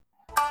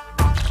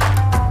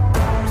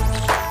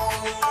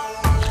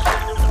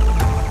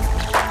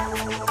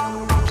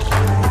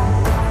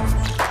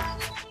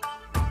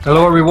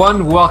Hello,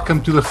 everyone.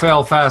 Welcome to the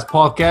Fail Fast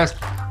podcast.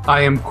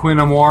 I am Quinn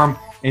Amorum,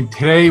 and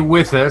today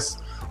with us,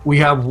 we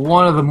have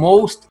one of the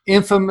most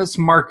infamous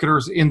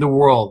marketers in the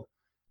world,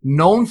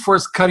 known for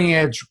his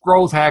cutting-edge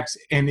growth hacks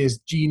and his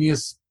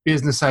genius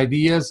business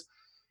ideas.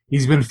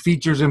 He's been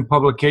featured in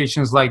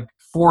publications like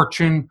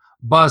Fortune,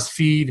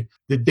 BuzzFeed,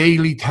 The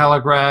Daily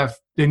Telegraph,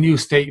 The New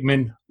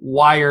Statement,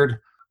 Wired,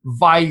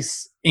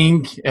 Vice,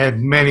 Inc.,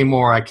 and many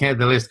more.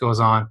 The list goes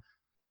on.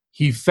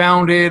 He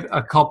founded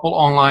a couple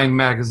online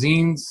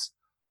magazines,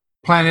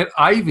 Planet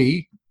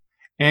Ivy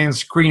and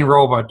Screen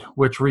Robot,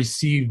 which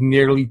received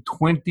nearly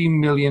 20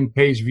 million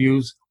page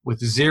views with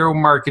zero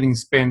marketing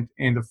spent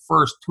in the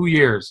first 2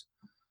 years.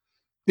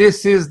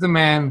 This is the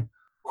man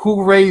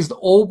who raised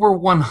over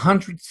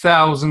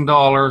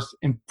 $100,000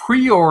 in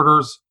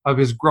pre-orders of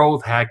his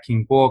growth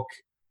hacking book,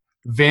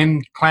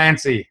 Vin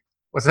Clancy.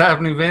 What's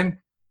happening, Vin?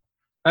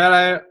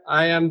 Hello,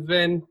 I am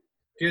Vin.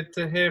 Good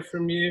to hear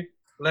from you.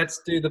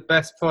 Let's do the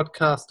best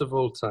podcast of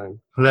all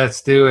time.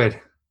 Let's do it.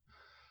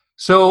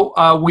 So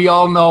we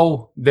all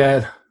know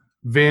that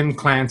Vin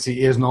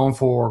Clancy is known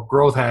for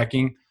growth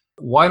hacking.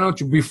 Why don't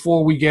you,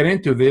 before we get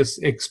into this,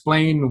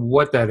 explain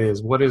what that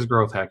is? What is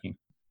growth hacking?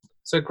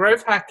 So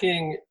growth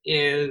hacking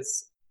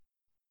is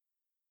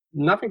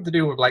nothing to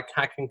do with like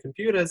hacking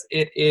computers.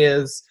 It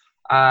is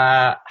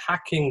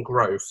hacking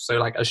growth. So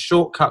like a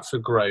shortcut for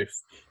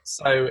growth.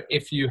 So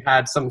if you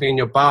had something in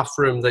your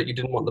bathroom that you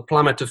didn't want the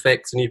plumber to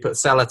fix and you put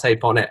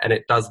sellotape on it and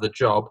it does the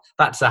job,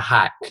 that's a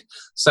hack.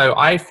 So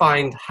I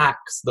find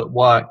hacks that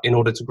work in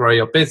order to grow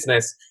your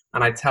business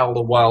and I tell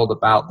the world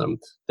about them.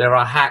 There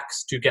are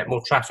hacks to get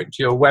more traffic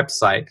to your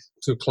website,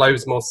 to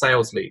close more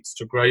sales leads,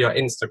 to grow your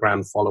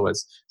Instagram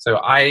followers. So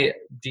I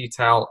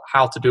detail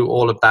how to do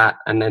all of that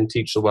and then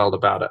teach the world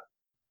about it.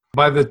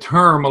 By the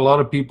term, a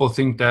lot of people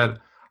think that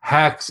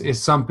hacks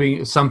is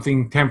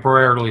something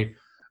temporarily.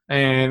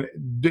 And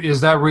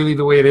is that really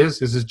the way it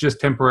is? Is it just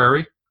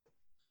temporary?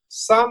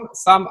 Some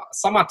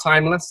are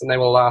timeless and they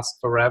will last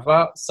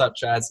forever,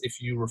 such as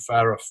if you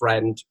refer a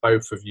friend,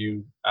 both of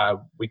you,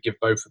 we give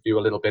both of you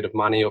a little bit of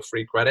money or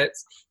free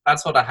credits. That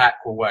sort of hack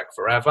will work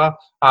forever.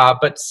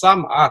 But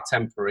some are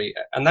temporary,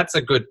 and that's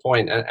a good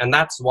point. And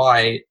that's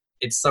why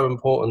it's so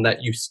important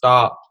that you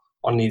start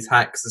on these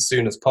hacks as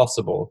soon as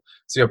possible.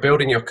 So you're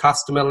building your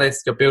customer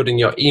list, you're building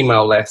your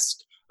email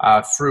list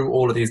through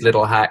all of these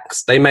little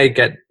hacks. They may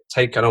get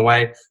taken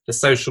away. The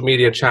social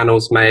media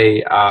channels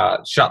may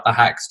shut the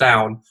hacks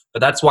down, but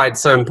that's why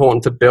it's so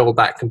important to build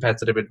that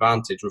competitive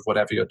advantage with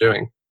whatever you're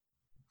doing.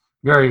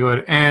 Very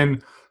good.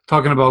 And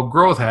talking about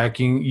growth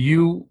hacking,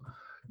 you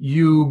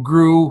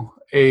grew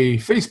a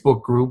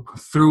Facebook group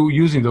through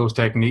using those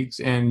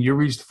techniques, and you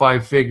reached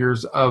 5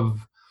 figures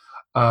of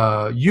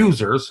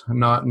users,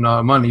 not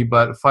money,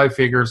 but 5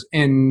 figures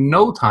in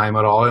no time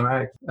at all.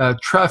 And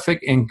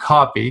traffic and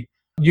copy.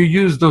 You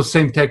use those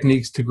same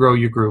techniques to grow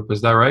your group.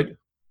 Is that right?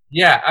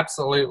 Yeah,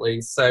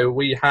 absolutely. So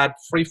we had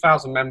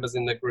 3,000 members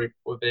in the group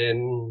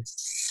within,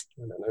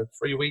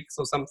 3 weeks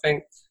or something.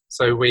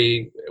 So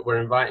we were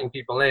inviting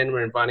people in,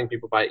 we're inviting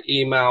people by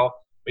email.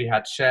 We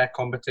had share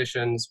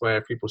competitions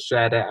where people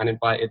shared it and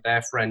invited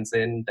their friends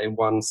in. They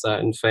won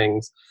certain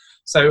things.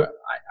 So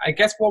I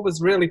guess what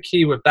was really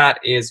key with that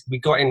is we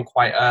got in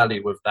quite early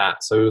with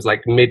that. So it was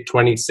like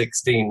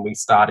mid-2016 we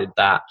started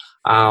that.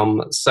 I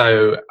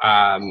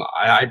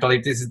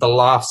believe this is the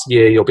last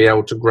year you'll be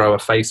able to grow a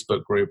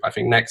Facebook group. I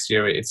think next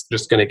year it's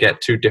just going to get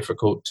too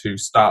difficult to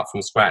start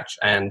from scratch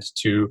and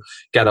to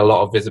get a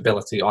lot of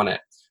visibility on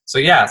it.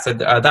 So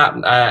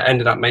that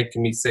ended up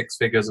making me 6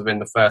 figures within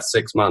the first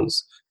 6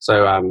 months.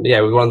 So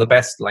it was one of the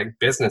best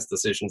business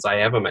decisions I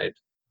ever made.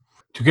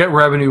 To get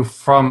revenue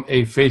from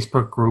a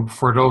Facebook group,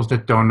 for those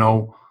that don't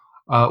know,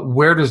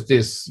 where does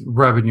this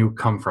revenue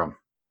come from?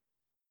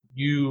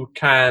 You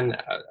can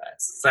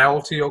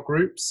sell to your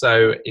group.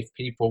 So if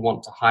people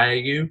want to hire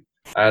you,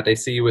 they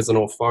see you as an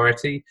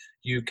authority.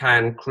 You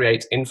can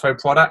create info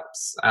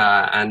products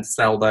and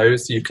sell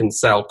those. You can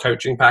sell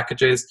coaching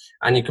packages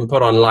and you can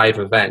put on live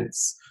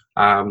events.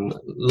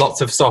 Lots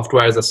of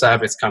software as a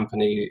service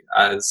company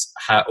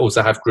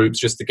also have groups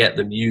just to get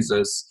them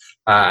users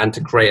and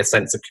to create a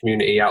sense of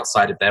community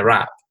outside of their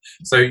app.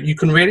 So you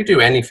can really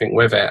do anything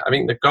with it. I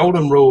mean, the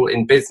golden rule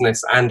in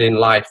business and in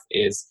life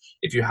is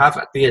if you have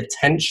the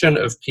attention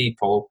of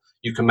people,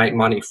 you can make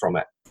money from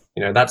it.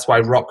 That's why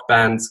rock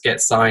bands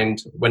get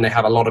signed when they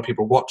have a lot of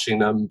people watching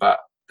them, but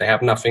they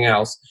have nothing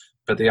else.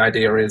 But the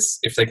idea is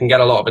if they can get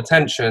a lot of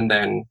attention,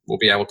 then we'll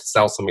be able to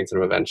sell something to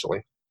them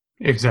eventually.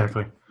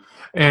 Exactly.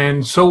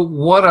 And so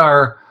what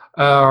are,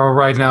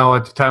 right now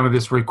at the time of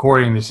this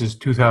recording, this is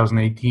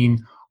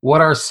 2018, what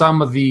are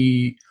some of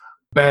the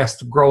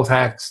best growth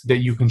hacks that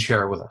you can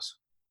share with us?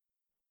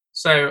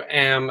 So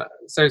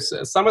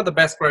some of the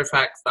best growth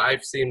hacks that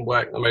I've seen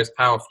work the most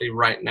powerfully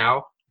right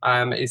now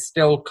is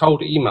still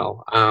cold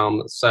email.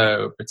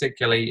 So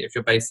particularly if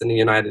you're based in the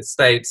United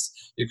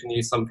States, you can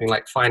use something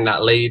like Find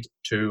That Lead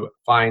to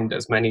find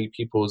as many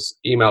people's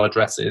email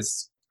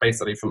addresses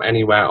basically from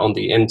anywhere on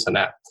the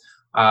internet.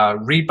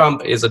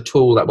 Rebump is a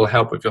tool that will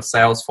help with your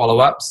sales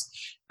follow-ups.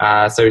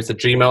 So it's a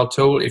Gmail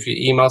tool. If you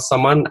email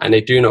someone and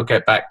they do not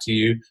get back to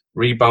you,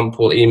 Rebump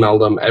will email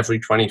them every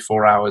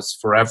 24 hours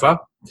forever.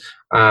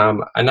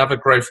 Another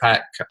growth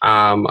hack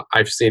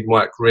I've seen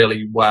work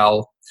really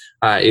well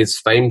is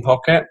Fame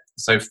Pocket.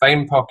 So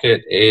Fame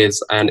Pocket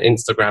is an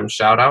Instagram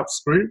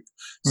shoutouts group.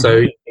 So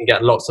you can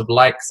get lots of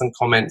likes and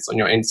comments on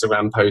your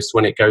Instagram post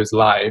when it goes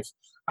live.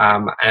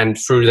 And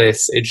through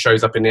this, it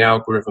shows up in the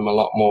algorithm a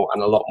lot more,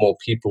 and a lot more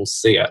people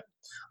see it.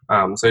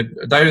 So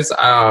those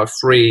are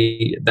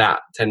three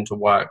that tend to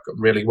work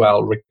really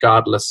well,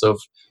 regardless of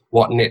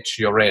what niche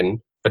you're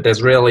in. But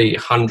there's really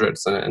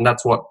hundreds, and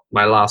that's what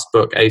my last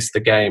book, Ace the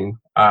Game,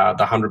 the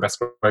 100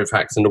 Best Growth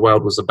Hacks in the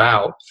World, was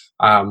about.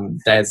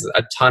 There's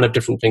a ton of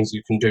different things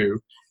you can do.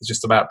 It's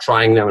just about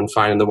trying them and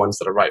finding the ones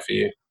that are right for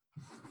you.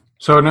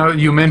 So now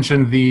you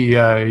mentioned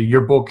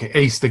your book,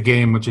 Ace the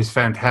Game, which is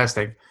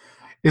fantastic.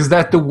 Is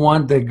that the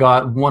one that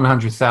got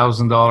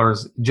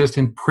 $100,000 just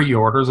in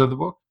pre-orders of the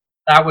book?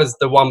 That was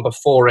the one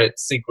before it,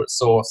 Secret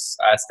Sauce,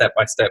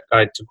 Step-by-Step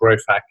Guide to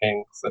Growth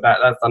Hacking. So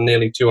that's done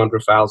nearly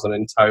 $200,000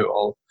 in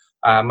total.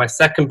 My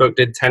second book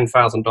did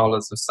 $10,000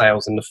 of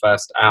sales in the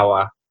first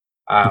hour.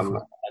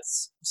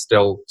 It's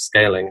still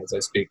scaling as I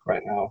speak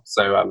right now.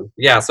 So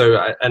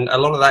and a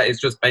lot of that is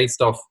just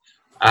based off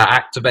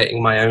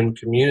activating my own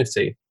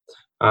community.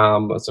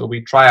 So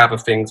we try other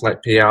things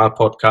like PR,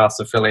 podcasts,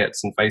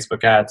 affiliates, and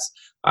Facebook ads.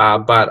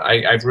 But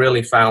I've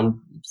really found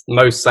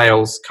most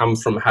sales come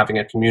from having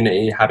a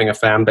community, having a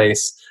fan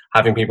base,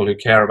 having people who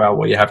care about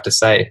what you have to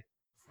say.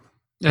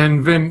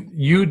 And Vin,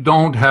 you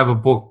don't have a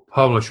book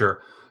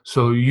publisher.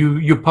 So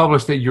you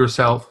published it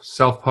yourself,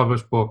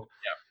 self-published book.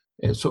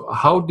 Yeah. And so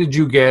how did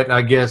you get,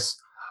 I guess,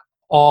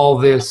 all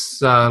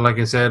this, like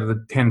I said,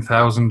 the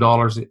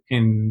 $10,000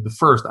 in the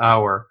first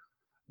hour?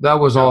 That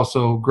was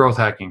also growth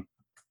hacking.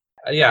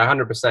 Yeah,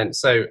 100%.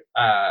 So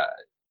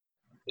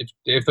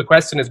if the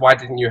question is why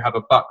didn't you have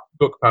a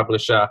book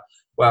publisher?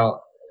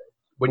 Well,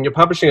 when you're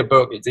publishing a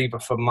book, it's either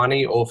for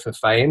money or for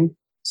fame.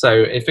 So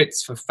if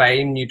it's for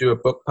fame, you do a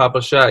book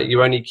publisher,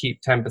 you only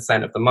keep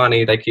 10% of the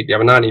money, they keep the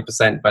other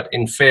 90%. But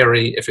in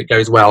theory, if it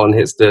goes well and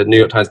hits the New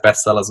York Times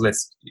bestsellers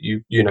list,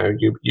 you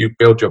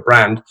build your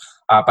brand.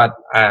 But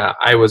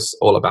I was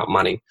all about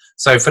money.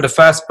 So for the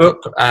first book,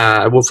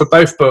 for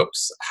both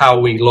books, how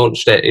we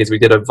launched it is we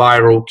did a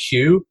viral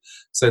queue.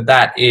 So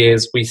that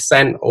is, we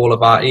sent all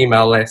of our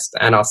email list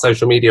and our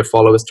social media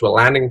followers to a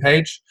landing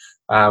page,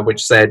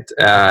 which said,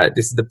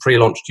 this is the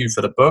pre-launch queue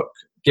for the book.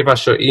 Give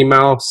us your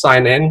email,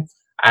 sign in.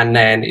 And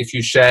then if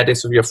you share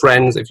this with your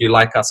friends, if you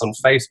like us on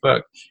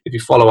Facebook, if you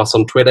follow us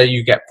on Twitter,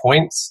 you get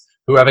points.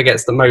 Whoever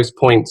gets the most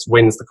points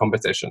wins the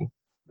competition.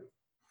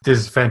 This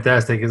is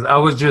fantastic.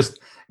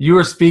 You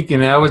were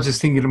speaking and I was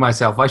just thinking to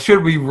myself, I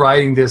should be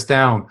writing this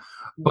down,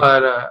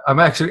 but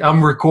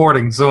I'm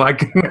recording, so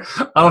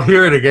I'll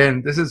hear it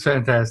again. This is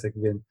fantastic,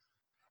 Vin.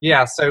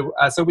 Yeah. So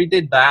we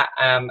did that.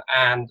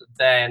 And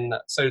then,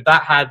 so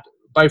that had,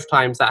 both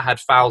times that had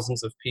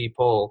thousands of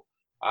people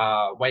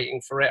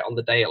waiting for it on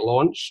the day it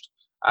launched.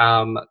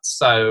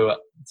 So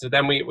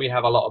then we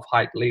have a lot of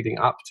hype leading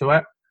up to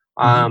it.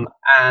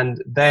 And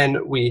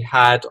then we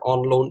had,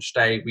 on launch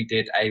day, we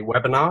did a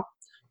webinar.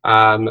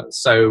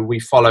 So we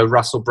follow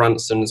Russell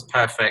Brunson's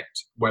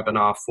perfect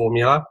webinar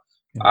formula.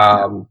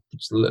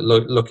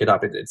 Look it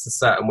up. It's a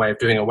certain way of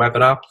doing a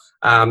webinar.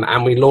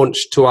 And we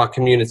launched to our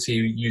community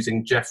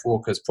using Jeff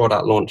Walker's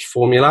product launch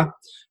formula,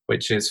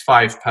 which is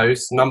 5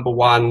 posts. Number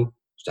 1,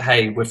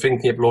 hey, we're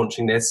thinking of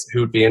launching this,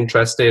 who would be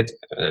interested?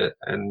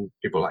 And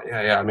people are like,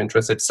 yeah, I'm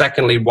interested.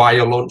 Secondly, why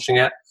you're launching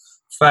it.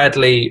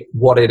 Thirdly,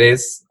 what it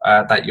is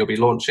that you'll be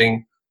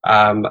launching.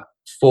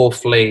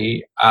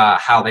 Fourthly,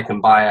 how they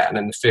can buy it. And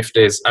then the fifth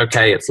is,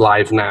 okay, it's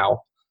live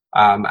now.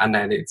 And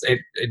then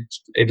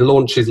it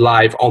launches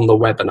live on the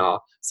webinar.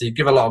 So you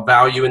give a lot of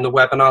value in the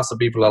webinar, so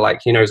people are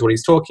like, he knows what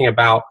he's talking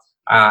about.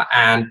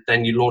 And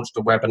then you launch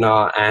the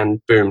webinar and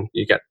boom,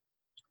 you get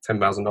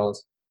 $10,000.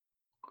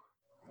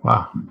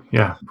 Wow.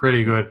 Yeah,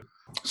 pretty good.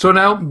 So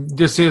now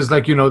this is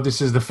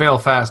this is the Fail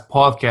Fast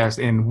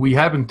podcast, and we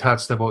haven't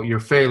touched about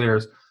your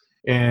failures,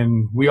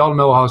 and we all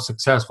know how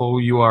successful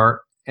you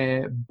are,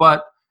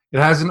 but it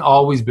hasn't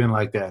always been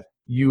like that.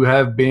 You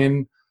have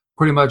been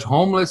pretty much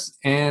homeless,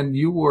 and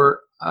you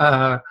were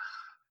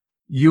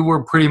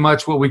pretty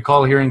much what we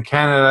call here in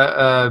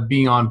Canada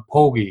being on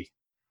Pogie.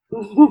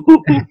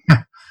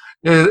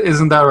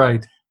 Isn't that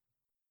right?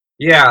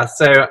 Yeah,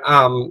 so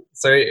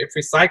if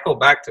we cycle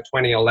back to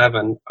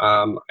 2011,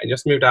 I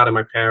just moved out of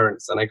my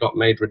parents and I got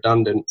made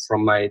redundant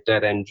from my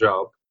dead-end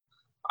job.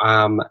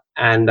 So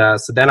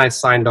then I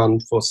signed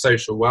on for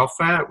social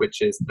welfare,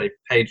 which is they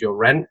paid your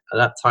rent. At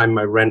that time,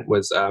 my rent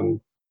was, I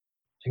think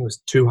it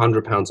was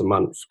 £200 a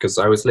month, because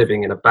I was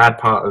living in a bad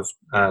part of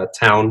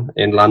town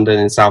in London,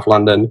 in South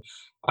London,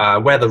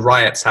 where the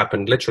riots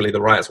happened. Literally,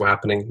 the riots were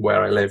happening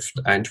where I lived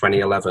in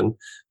 2011,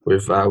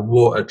 with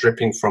water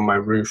dripping from my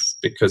roof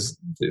because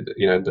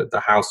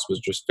the house was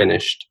just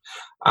finished.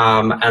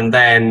 And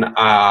then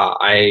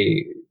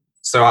I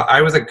So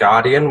I was a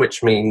guardian,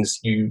 which means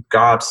you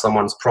guard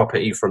someone's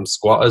property from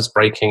squatters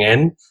breaking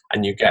in,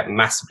 and you get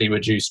massively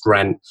reduced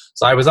rent.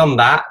 So I was on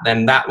that.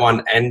 Then that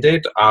one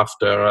ended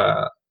after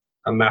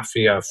a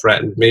mafia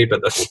threatened me,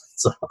 but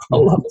that's a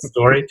whole other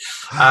story.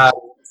 Uh,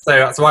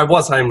 so I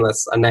was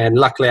homeless, and then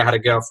luckily I had a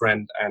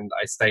girlfriend, and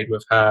I stayed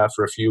with her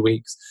for a few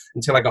weeks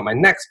until I got my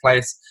next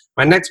place.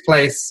 My next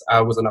place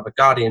was another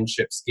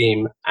guardianship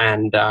scheme,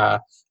 and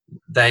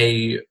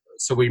they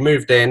so we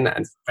moved in,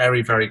 and it's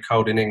very, very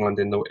cold in England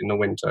in the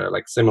winter,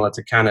 like similar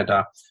to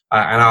Canada.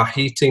 And our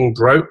heating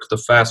broke the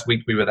first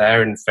week we were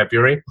there in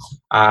February.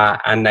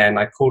 And then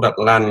I called up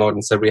the landlord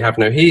and said, we have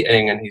no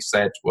heating. And he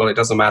said, well, it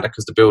doesn't matter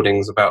because the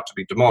building's about to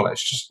be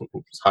demolished.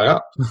 It's high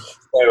up.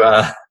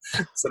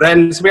 So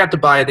we had to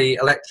buy the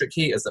electric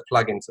heaters that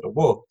plug into the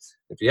wall.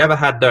 If you ever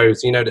had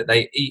those, you know that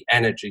they eat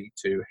energy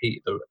to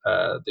heat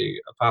the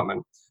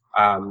apartment.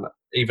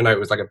 Even though it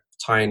was like a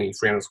tiny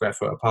 300 square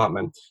foot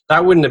apartment.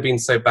 That wouldn't have been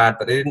so bad,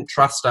 but they didn't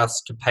trust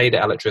us to pay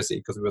the electricity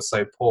because we were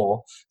so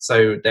poor.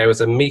 So there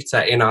was a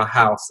meter in our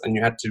house, and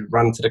you had to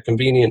run to the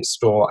convenience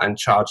store and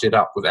charge it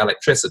up with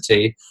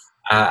electricity,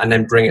 and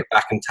then bring it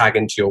back and tag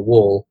into your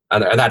wall.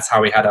 And that's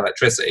how we had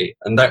electricity.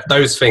 And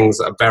those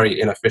things are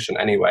very inefficient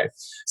anyway.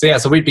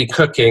 So we'd be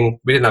cooking.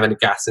 We didn't have any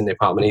gas in the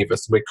apartment either.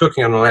 So we're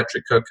cooking on an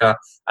electric cooker,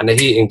 and the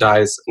heating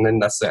dies, and then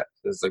that's it.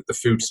 There's like the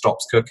food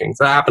stops cooking.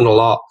 So that happened a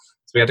lot.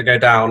 So we had to go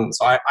down.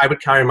 So I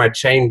would carry my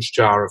change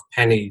jar of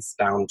pennies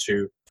down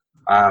to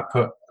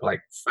put like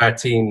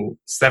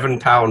 7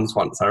 pounds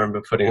once I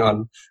remember putting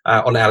on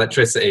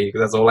electricity,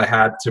 because that's all I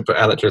had to put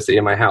electricity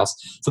in my house.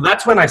 So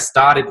that's when I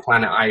started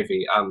Planet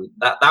Ivy.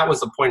 That was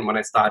the point when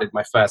I started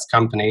my first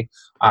company,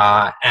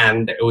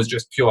 and it was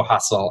just pure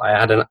hustle.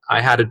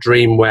 I had a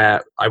dream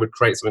where I would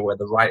create something where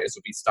the writers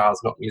would be stars,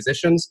 not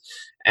musicians.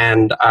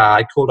 And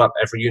I called up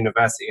every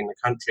university in the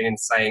country and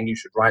saying, you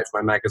should write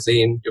for my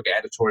magazine. You'll get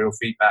editorial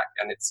feedback,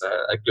 and it's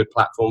a good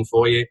platform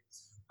for you.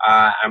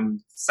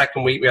 And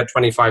second week, we had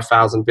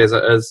 25,000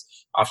 visitors.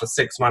 After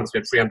 6 months, we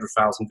had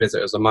 300,000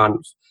 visitors a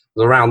month.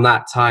 Around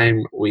that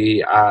time,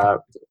 we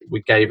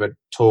gave a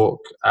talk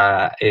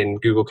in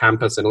Google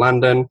Campus in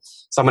London.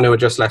 Someone who had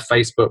just left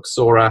Facebook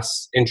saw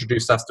us,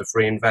 introduced us to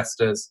free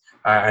investors,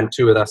 and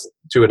two of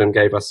them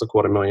gave us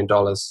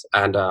 $250,000.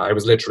 And I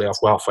was literally off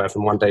welfare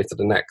from one day to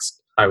the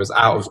next. I was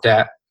out of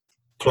debt,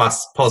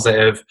 plus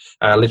positive,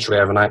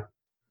 literally overnight.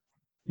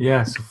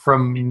 Yes,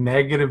 from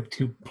negative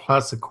to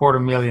plus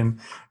 $250,000,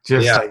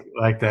 just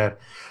like that.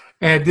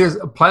 And there's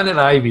Planet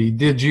Ivy.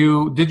 Did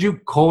you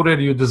code it?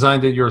 You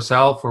designed it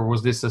yourself, or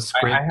was this a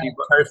sprint? I had a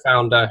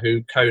co-founder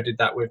who coded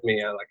that with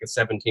me, like a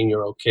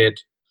 17-year-old kid.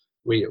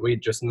 We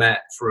just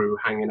met through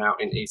hanging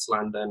out in East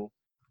London.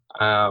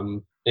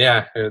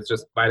 It was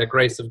just by the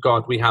grace of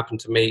God we happened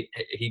to meet.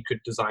 He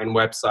could design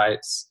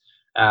websites,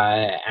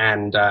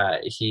 and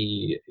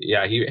he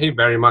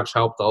very much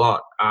helped a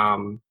lot.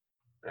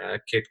 A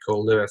kid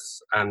called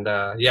Lewis, and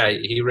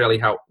he really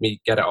helped me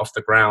get it off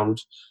the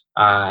ground,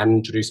 and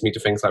introduced me to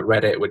things like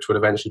Reddit, which would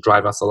eventually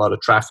drive us a lot of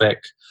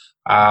traffic.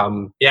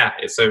 So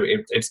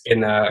it's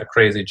been a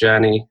crazy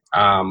journey.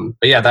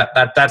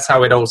 That's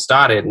how it all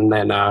started, and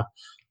then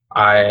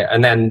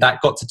that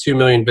got to 2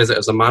 million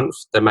visitors a month,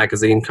 the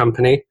magazine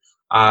company,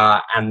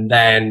 and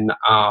then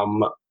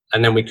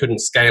we couldn't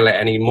scale it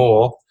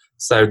anymore.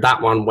 So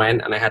that one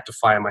went, and I had to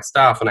fire my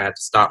staff, and I had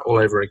to start all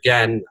over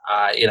again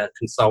in a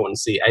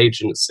consultancy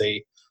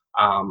agency.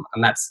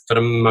 And that's, for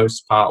the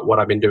most part, what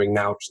I've been doing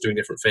now, just doing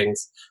different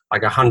things,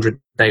 like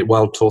 100-day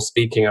world tour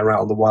speaking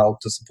around the world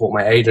to support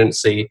my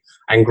agency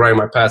and grow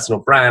my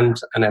personal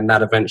brand. And then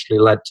that eventually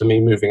led to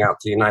me moving out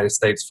to the United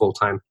States full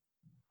time.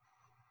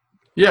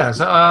 Yes,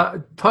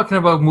 talking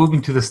about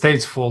moving to the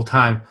States full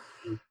time,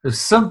 there's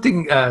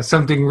something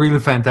really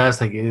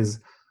fantastic is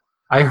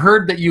I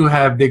heard that you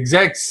have the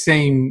exact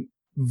same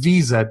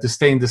visa to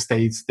stay in the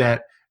States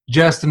that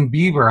Justin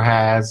Bieber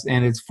has,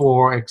 and it's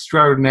for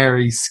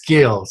extraordinary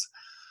skills.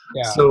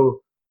 Yeah.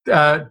 So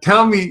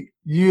tell me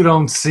you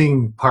don't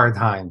sing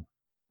part-time.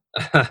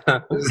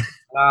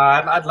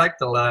 I'd like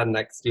to learn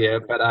next year,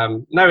 but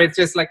no, it's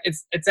just like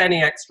it's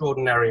any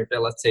extraordinary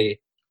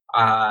ability,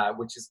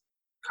 which is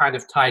kind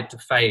of tied to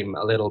fame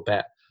a little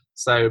bit.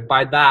 So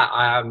by that,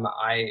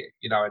 I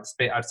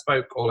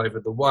spoke all over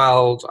the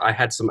world. I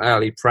had some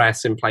early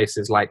press in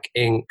places like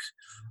Inc.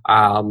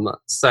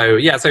 So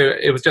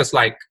it was just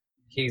like,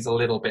 he's a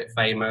little bit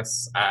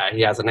famous.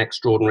 He has an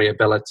extraordinary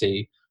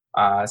ability,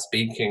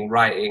 speaking,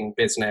 writing,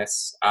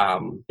 business.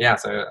 So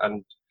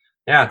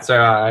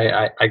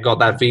I got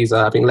that visa.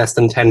 I think less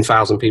than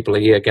 10,000 people a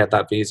year get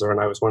that visa, and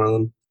I was one of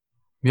them.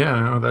 Yeah,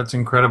 no, that's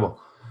incredible.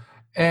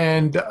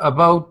 And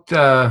about,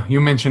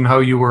 you mentioned how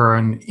you were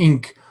an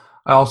Inc.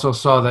 I also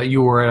saw that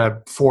you were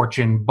at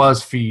Fortune,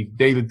 BuzzFeed,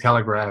 Daily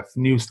Telegraph,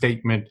 New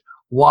Statement,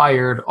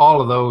 Wired,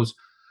 all of those.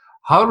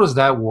 How does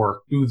that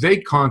work? Do they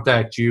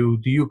contact you?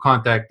 Do you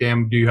contact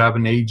them? Do you have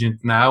an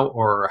agent now,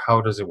 or how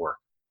does it work?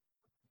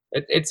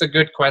 It's a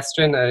good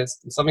question.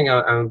 It's something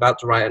I'm about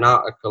to write an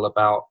article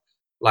about.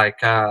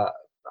 Like, I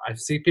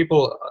see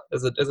people,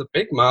 there's a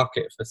big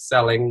market for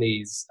selling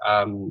these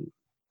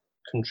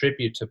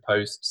contributor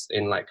posts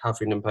in like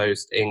Huffington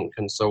Post, Inc.,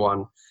 and so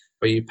on,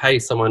 where you pay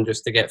someone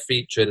just to get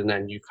featured, and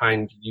then you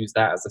kind of use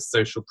that as a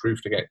social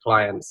proof to get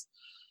clients.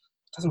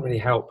 It doesn't really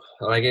help.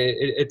 Like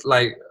it's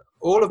like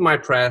all of my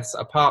press,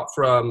 apart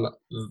from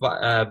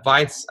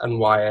Vice and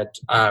Wired,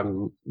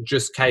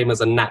 just came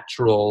as a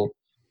natural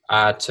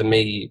to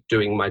me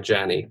doing my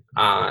journey.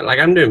 Like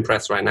I'm doing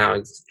press right now.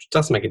 It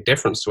doesn't make a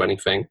difference to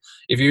anything.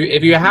 If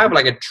you have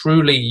like a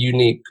truly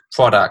unique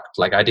product,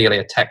 like ideally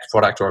a tech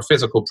product or a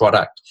physical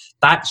product,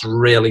 that's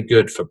really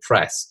good for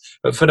press.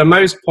 But for the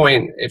most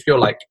point, if you're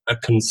like a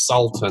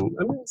consultant,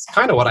 I mean, it's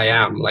kind of what I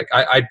am. Like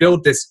I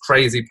build this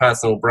crazy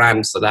personal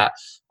brand so that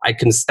I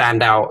can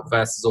stand out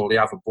versus all the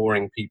other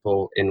boring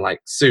people in like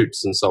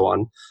suits and so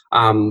on.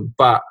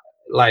 But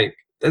like,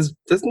 there's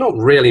not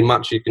really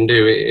much you can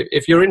do.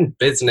 If you're in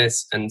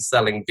business and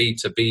selling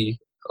B2B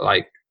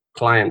like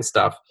client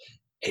stuff,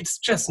 it's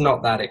just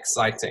not that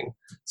exciting.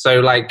 So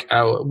like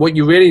what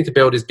you really need to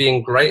build is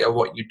being great at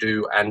what you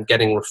do and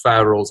getting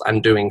referrals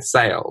and doing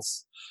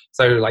sales.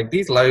 So like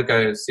these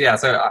logos, yeah.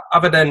 So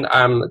other than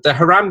the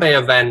Harambe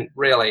event,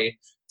 really.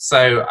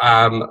 So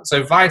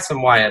Vice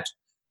and Wired.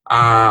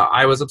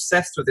 I was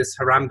obsessed with this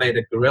Harambe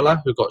the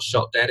gorilla who got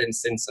shot dead in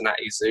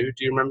Cincinnati Zoo.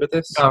 Do you remember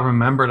this? I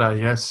remember that,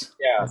 yes.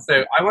 Yeah,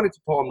 so I wanted to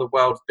put on the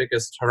world's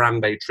biggest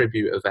Harambe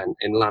tribute event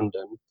in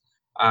London.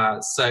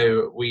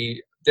 So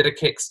we did a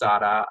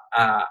Kickstarter,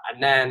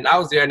 and then that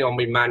was the only one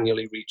we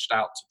manually reached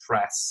out to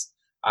press.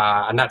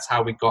 And that's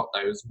how we got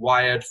those.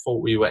 Wired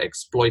thought we were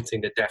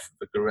exploiting the death of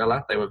the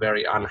gorilla. They were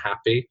very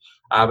unhappy.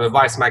 But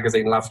Vice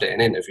magazine loved it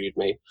and interviewed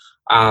me.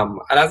 And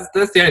that's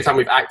the only time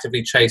we've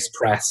actively chased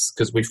press,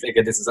 because we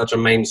figured this is such a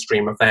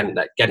mainstream event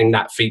that getting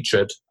that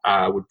featured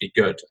would be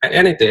good.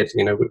 And it did.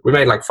 You know, we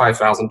made like $5,000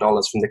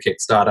 from the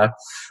Kickstarter.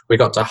 We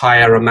got to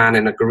hire a man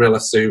in a gorilla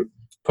suit,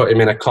 put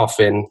him in a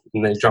coffin,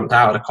 and then jumped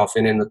out of the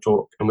coffin in the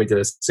talk, and we did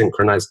a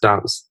synchronized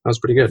dance. That was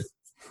pretty good.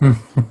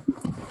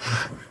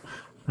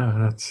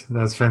 Oh,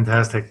 that's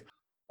fantastic.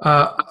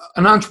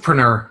 An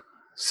entrepreneur.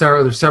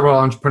 So there's several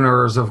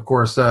entrepreneurs, of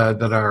course,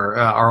 that are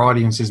our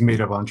audience is made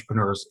of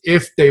entrepreneurs.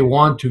 If they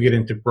want to get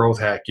into growth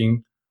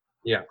hacking,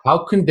 yeah,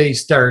 how can they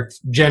start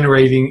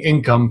generating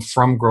income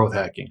from growth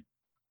hacking?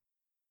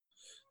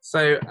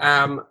 So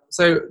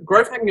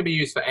growth hacking can be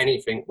used for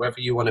anything, whether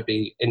you want to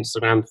be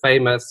Instagram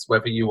famous,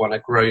 whether you want to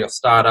grow your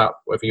startup,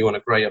 whether you want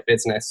to grow your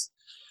business.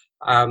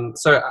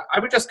 So I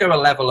would just go a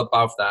level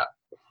above that.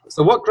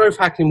 So what growth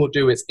hacking will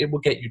do is it will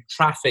get you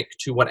traffic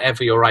to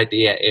whatever your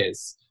idea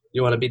is.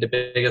 You want to be the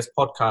biggest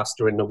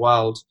podcaster in the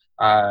world.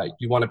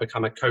 You want to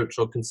become a coach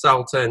or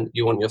consultant.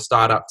 You want your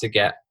startup to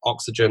get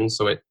oxygen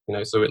so it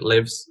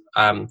lives.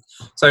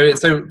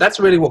 So that's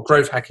really what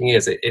growth hacking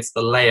is. It's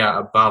the layer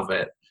above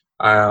it.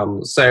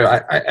 So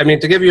I mean,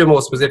 to give you a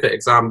more specific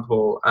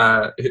example,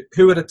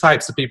 who are the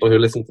types of people who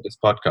listen to this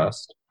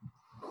podcast?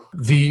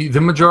 The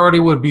majority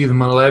would be the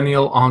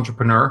millennial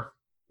entrepreneur.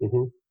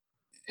 Mm-hmm.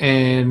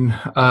 And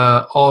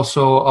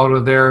also out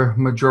of their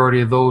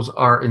majority of those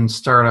are in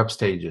startup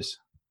stages.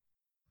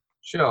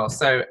 Sure.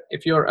 So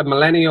if you're a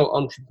millennial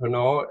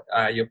entrepreneur,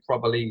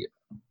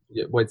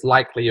 it's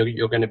likely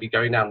you're going to be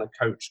going down the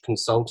coach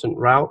consultant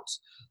route.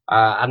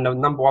 And the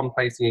number one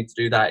place you need to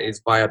do that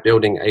is via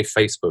building a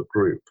Facebook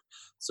group.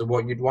 So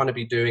what you'd want to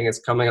be doing is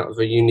coming up with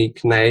a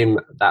unique name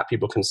that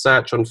people can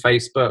search on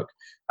Facebook,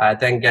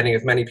 then getting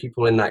as many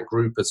people in that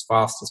group as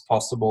fast as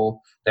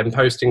possible, then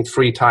posting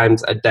 3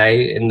 times a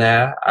day in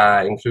there,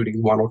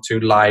 including 1 or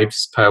 2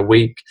 lives per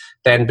week,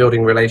 then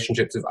building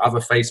relationships with other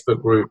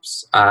Facebook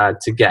groups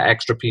to get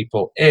extra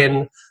people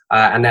in,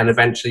 and then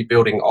eventually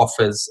building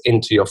offers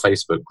into your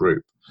Facebook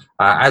group.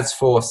 As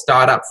for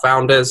startup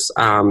founders,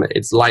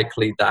 it's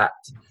likely that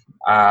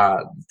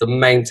the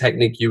main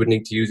technique you would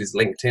need to use is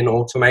LinkedIn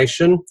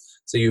automation.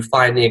 So you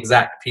find the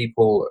exact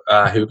people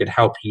who could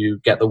help you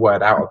get the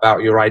word out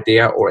about your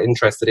idea or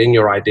interested in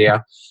your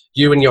idea.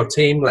 You and your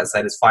team, let's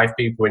say there's 5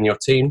 people in your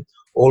team,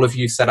 all of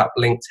you set up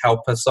linked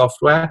helper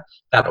software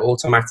that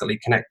automatically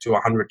connect to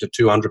 100 to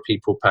 200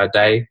 people per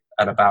day,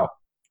 and about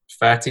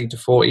 30 to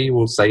 40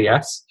 will say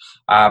yes.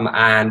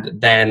 And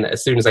then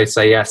as soon as they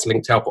say yes,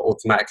 Linked Helper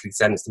automatically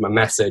sends them a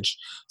message.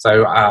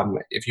 So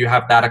if you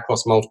have that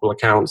across multiple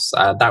accounts,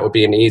 that would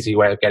be an easy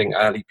way of getting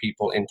early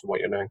people into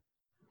what you're doing.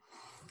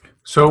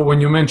 So when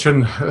you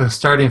mentioned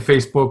starting a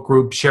Facebook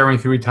group, sharing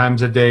 3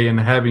 times a day and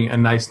having a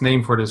nice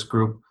name for this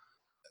group,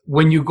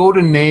 when you go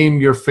to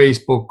name your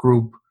Facebook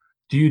group,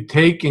 do you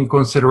take in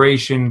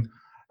consideration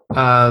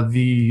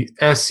the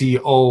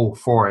SEO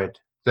for it?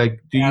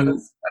 Like,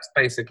 that's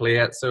basically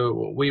it.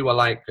 So we were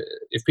like,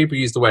 if people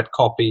use the word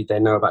copy, they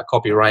know about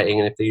copywriting,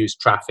 and if they use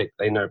traffic,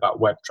 they know about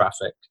web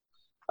traffic.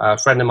 A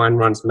friend of mine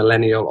runs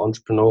Millennial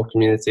Entrepreneur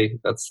Community.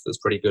 That's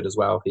pretty good as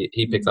well.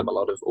 He picks up a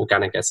lot of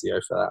organic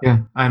SEO for that. Yeah,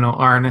 I know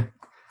Arne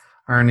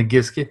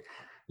Giske.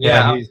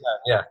 Yeah,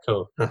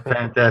 cool.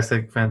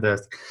 Fantastic.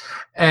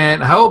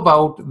 And how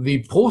about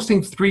the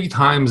posting 3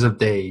 times a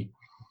day?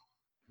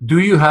 Do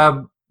you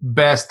have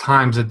best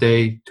times a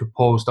day to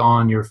post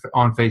on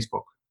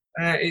Facebook?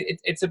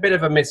 It's a bit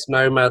of a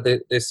misnomer,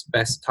 this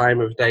best time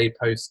of day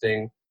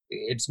posting.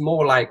 it's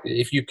more like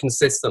if you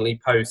consistently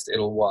post,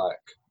 it'll work.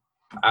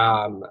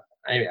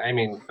 I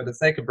mean, for the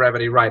sake of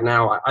brevity, right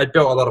now, I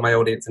built a lot of my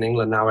audience in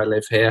England. Now I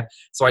live here,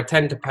 so I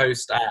tend to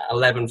post at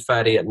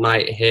 11:30 at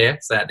night here,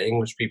 so that the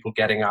English people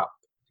getting up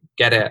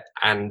get it,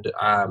 and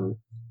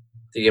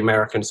the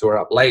Americans who are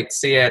up late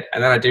see it.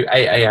 And then I do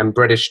 8 a.m.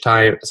 British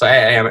time, so 8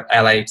 a.m.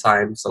 LA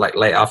time, so like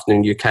late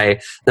afternoon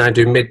UK. Then I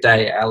do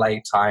midday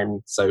LA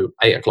time, so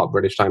 8 o'clock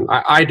British time.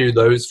 I do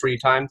those 3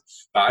 times,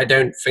 but I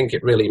don't think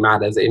it really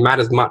matters. It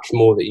matters much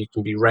more that you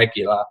can be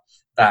regular,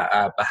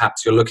 that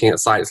perhaps you're looking at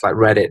sites like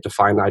Reddit to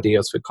find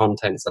ideas for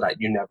content so that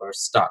you never are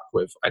stuck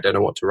with, I don't know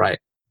what to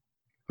write.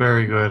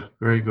 Very good.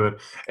 Very good.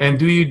 And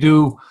do you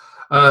do,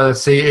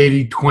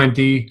 say,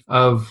 80-20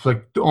 of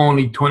like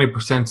only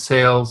 20%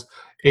 sales,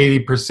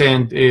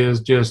 80% is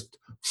just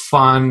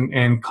fun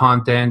and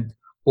content,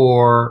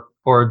 or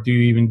do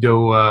you even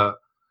do a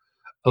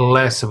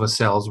less of a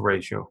sales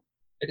ratio?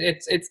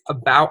 It's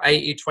about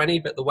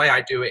 80-20, but the way I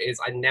do it is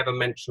I never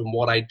mention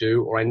what I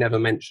do, or I never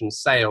mention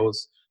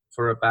sales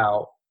for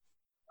about,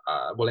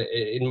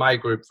 in my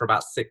group for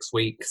about 6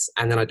 weeks,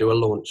 and then I do a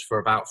launch for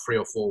about 3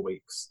 or 4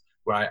 weeks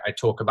where I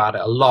talk about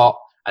it a lot,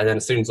 and then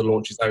as soon as the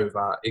launch is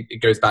over,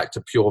 it goes back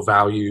to pure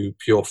value,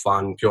 pure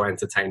fun, pure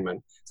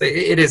entertainment. So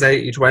it is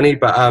 80-20,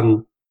 but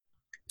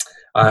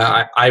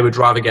I would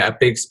rather get a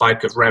big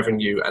spike of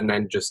revenue and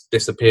then just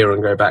disappear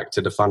and go back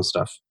to the fun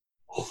stuff.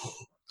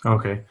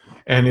 Okay.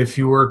 And if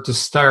you were to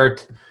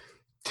start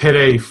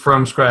today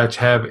from scratch,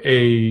 start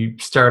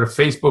a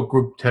Facebook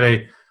group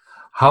today,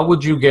 how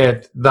would you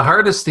get, the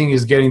hardest thing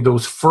is getting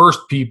those first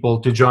people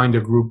to join the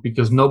group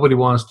because nobody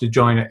wants to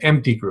join an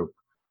empty group.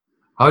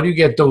 How do you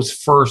get those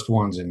first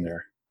ones in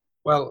there?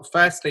 Well,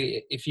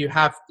 firstly, if you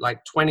have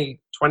like 20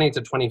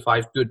 to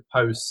 25 good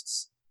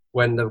posts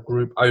when the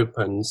group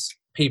opens,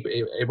 people,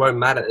 it won't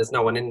matter. There's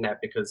no one in there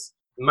because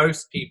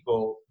most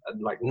people,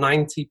 like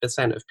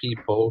 90% of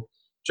people,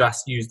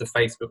 just use the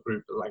Facebook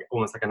group like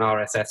almost like an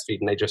RSS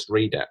feed and they just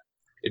read it.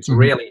 It's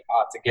really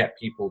hard to get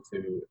people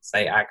to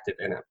stay active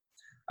in it.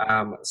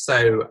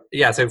 So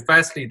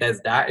firstly there's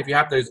that. If you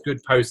have those good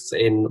posts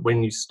in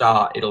when you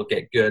start, it'll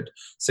get good.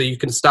 So you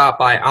can start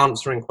by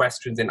answering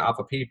questions in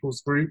other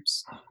people's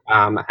groups,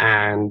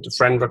 and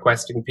friend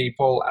requesting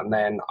people, and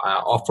then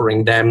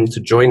offering them to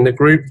join the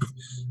group.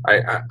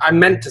 I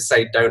meant to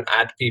say don't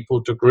add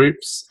people to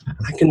groups.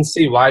 I can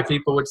see why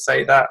people would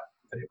say that.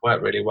 It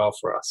worked really well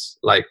for us.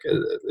 Like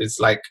it's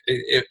like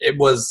it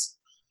was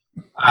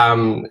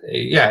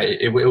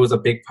it was a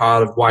big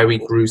part of why we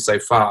grew so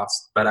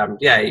fast. But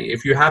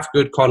if you have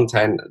good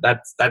content,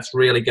 that's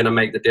really going to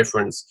make the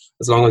difference.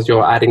 As long as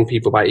you're adding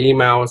people by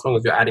email, as long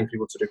as you're adding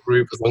people to the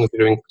group, as long as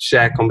you're doing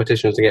share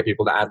competitions to get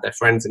people to add their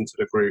friends into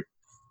the group,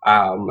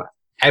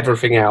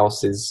 everything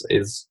else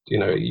is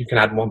you can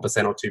add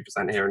 1% or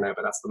 2% here and there,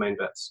 but that's the main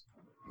bits.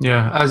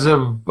 Yeah, as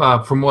of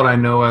from what I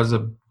know, as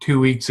of 2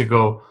 weeks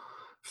ago,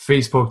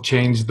 Facebook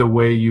changed the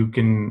way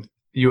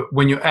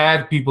when you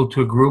add people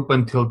to a group.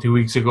 Until 2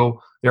 weeks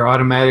ago, they're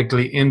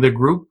automatically in the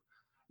group.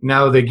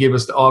 Now they give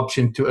us the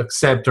option to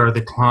accept or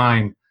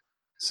decline.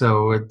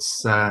 So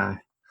it's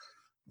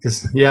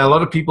because a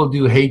lot of people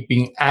do hate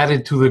being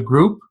added to the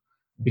group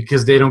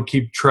because they don't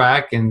keep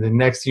track, and the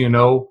next thing you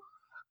know,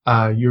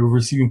 you're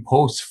receiving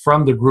posts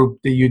from the group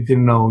that you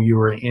didn't know you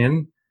were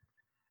in.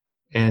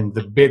 And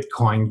the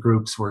Bitcoin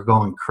groups were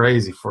going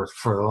crazy for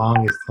the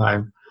longest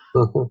time.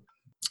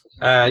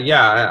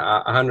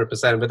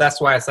 100%. But that's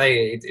why I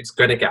say it's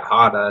going to get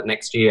harder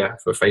next year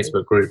for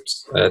Facebook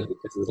groups.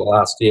 This is the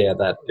last year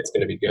that it's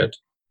going to be good.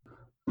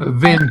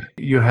 Vin,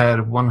 you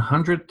had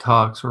 100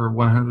 talks or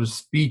 100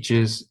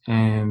 speeches,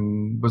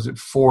 and was it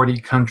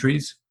 40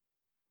 countries?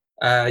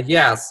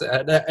 Yes,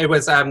 it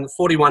was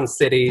 41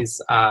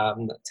 cities,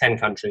 10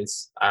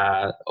 countries,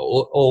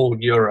 all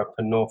Europe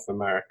and North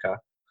America.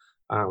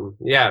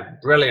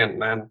 Brilliant,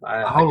 man.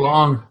 How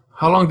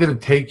long did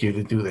it take you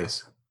to do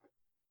this?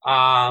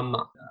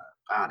 About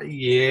a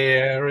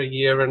year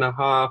and a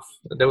half.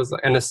 There was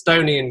an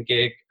Estonian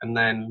gig, and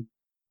then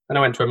I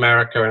went to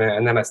America,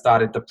 and then I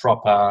started the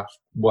proper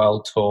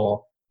world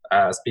tour,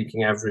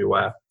 speaking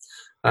everywhere.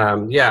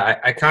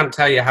 I can't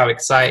tell you how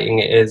exciting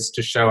it is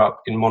to show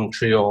up in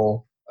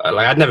Montreal.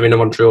 I'd never been to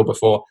Montreal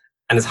before,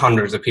 and there's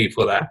hundreds of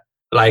people there.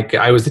 Like,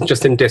 I was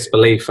just in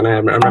disbelief, and I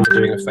remember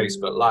doing a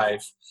Facebook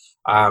Live.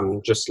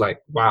 Just like,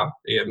 wow.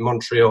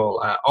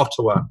 Montreal,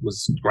 Ottawa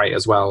was great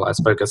as well. I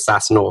spoke at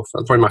SAS North.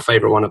 That's probably my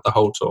favorite one of the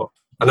whole tour.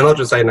 And I'm not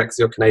just saying that because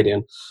you're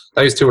Canadian.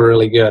 Those two were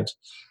really good.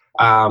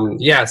 So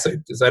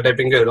they've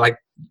been good. Like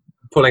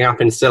pulling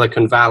up in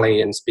Silicon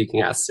Valley and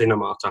speaking at a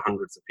cinema to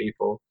hundreds of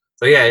people.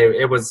 So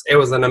it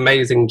was an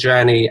amazing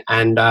journey,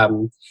 and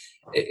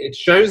it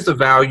shows the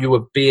value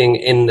of being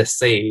in the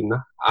scene.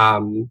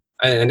 And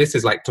this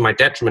is like to my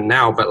detriment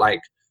now, but like,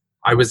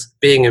 I was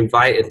being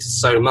invited to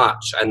so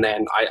much, and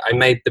then I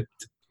made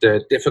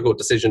the difficult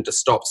decision to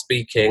stop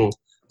speaking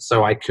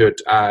so I could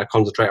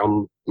concentrate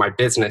on my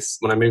business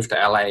when I moved to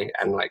LA,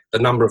 and like the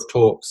number of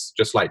talks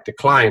just like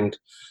declined.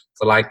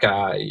 So like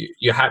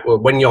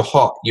when you're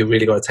hot, you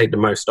really got to take the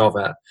most of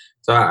it.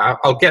 So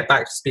I'll get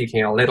back to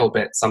speaking a little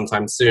bit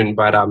sometime soon.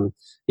 But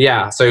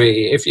yeah, so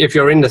if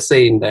you're in the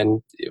scene,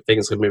 then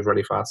things can move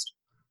really fast.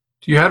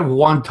 You had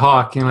one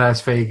talk in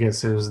Las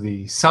Vegas. It was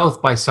the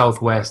South by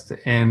Southwest,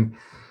 and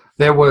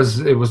it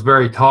was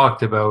very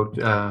talked about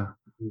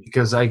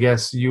because I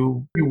guess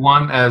you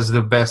won as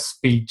the best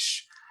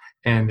speech,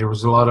 and there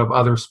was a lot of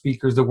other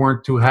speakers that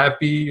weren't too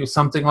happy or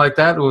something like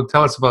that. Well,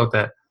 tell us about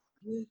that.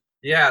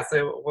 Yeah,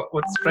 so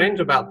what's strange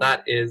about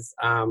that is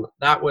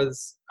that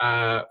was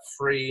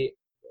free.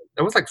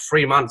 It was like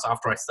 3 months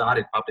after I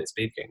started public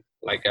speaking.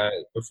 Like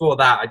before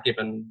that, I'd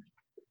given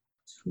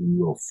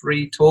 2 or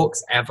 3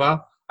 talks ever,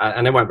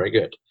 and they weren't very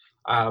good.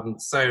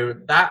 So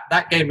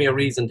that gave me a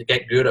reason to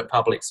get good at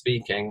public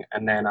speaking.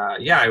 And then I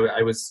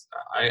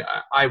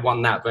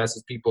won that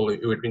versus people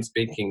who had been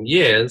speaking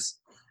years,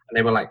 and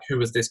they were like, "Who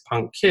was this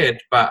punk kid?"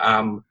 But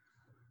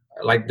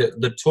like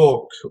the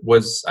talk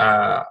was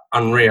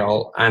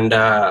unreal, and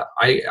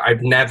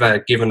I've never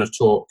given a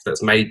talk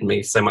that's made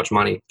me so much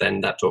money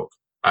than that talk.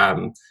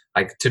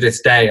 Like to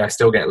this day, I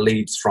still get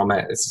leads from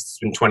it. It's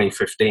in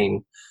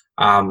 2015,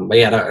 but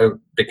yeah,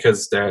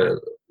 because the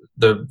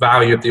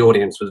value of the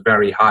audience was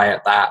very high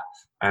at that,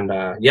 and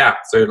yeah,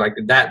 so like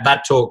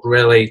that talk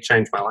really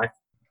changed my life.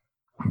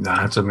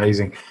 That's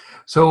amazing.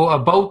 So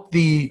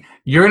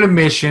you're in a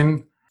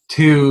mission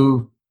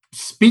to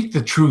speak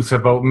the truth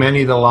about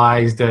many of the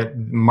lies that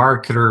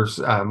marketers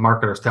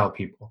tell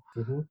people.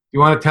 Mm-hmm. You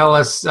want to tell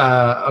us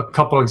a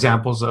couple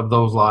examples of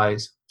those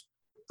lies?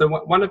 So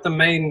one of the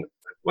main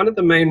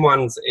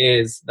ones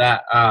is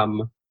that a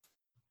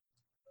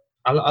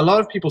lot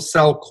of people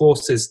sell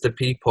courses to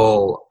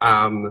people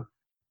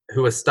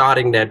who are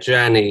starting their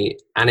journey,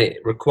 and it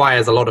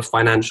requires a lot of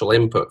financial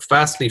input.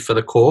 Firstly, for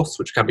the course,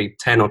 which can be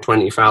 $10,000 or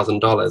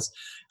 $20,000,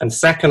 and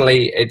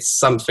secondly, it's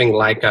something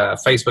like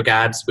Facebook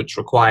ads, which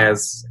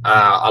requires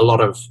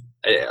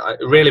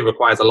it really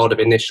requires a lot of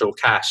initial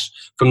cash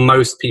for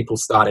most people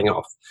starting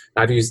off.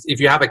 Now, if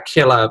you have a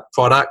killer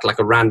product, like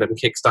a random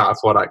Kickstarter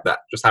product that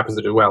just happens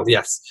to do well,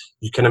 yes,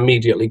 you can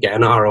immediately get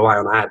an ROI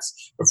on ads.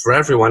 But for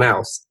everyone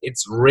else,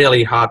 it's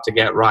really hard to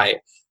get right.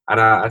 And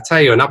I'll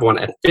tell you another one,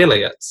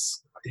 affiliates.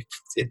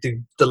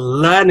 The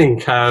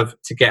learning curve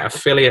to get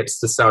affiliates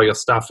to sell your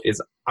stuff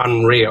is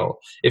unreal.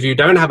 If you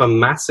don't have a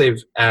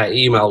massive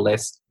email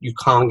list, you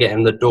can't get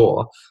in the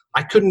door.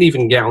 I couldn't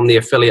even get on the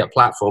affiliate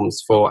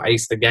platforms for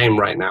Ace the Game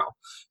right now.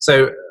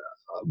 So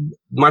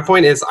my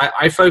point is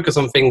I focus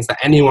on things that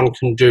anyone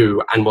can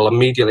do and will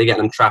immediately get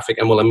them traffic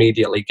and will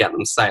immediately get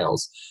them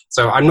sales.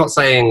 So I'm not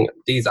saying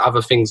these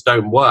other things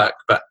don't work,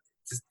 but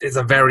there's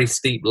a very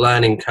steep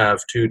learning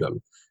curve to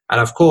them. And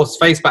of course,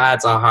 Facebook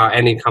ads are how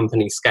any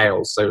company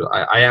scales. So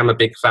I am a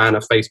big fan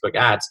of Facebook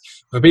ads.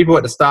 For people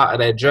at the start of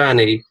their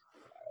journey,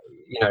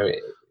 you know,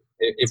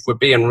 if we're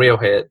being real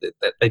here,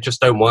 they just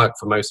don't work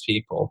for most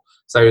people.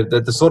 So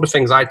the sort of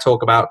things I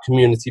talk about,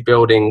 community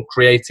building,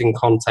 creating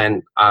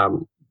content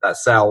that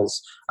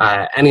sells,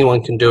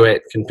 anyone can do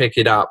it, can pick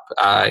it up,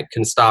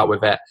 can start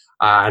with it,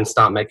 and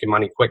start making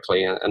money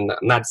quickly. And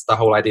that's the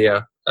whole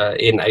idea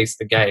in Ace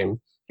the Game.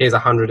 Here's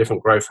 100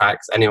 different growth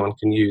hacks anyone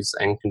can use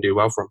and can do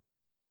well from.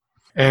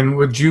 And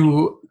would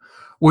you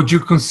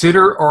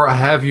consider, or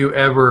have you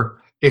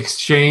ever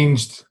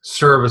exchanged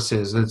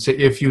services? Let's say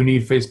if you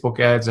need Facebook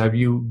ads, have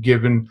you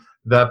given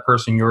that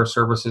person your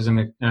services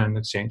in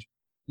exchange?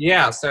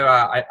 Yeah, so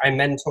I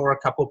mentor a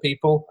couple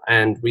people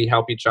and we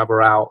help each other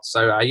out.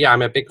 So yeah,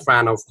 I'm a big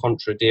fan of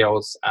Contra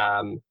Deals.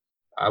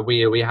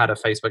 We had a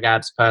Facebook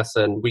ads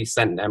person. We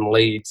sent them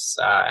leads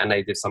and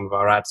they did some of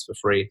our ads for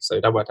free.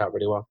 So that worked out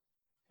really well.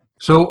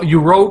 So you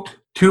wrote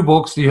 2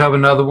 books. Do you have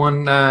another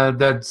one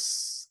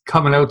that's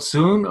coming out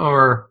soon,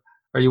 or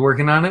are you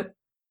working on it?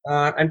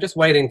 I'm just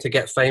waiting to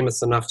get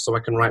famous enough so I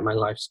can write my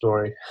life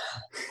story.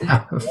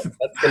 That's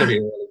going to be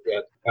really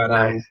good.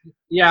 But,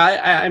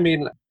 yeah, I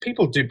mean,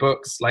 people do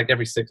books like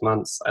every 6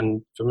 months,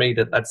 and for me,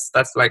 that's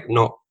like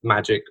not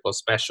magic or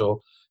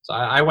special. So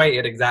I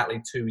waited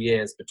exactly 2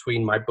 years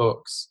between my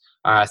books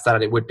so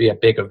that it would be a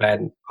big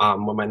event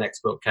when my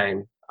next book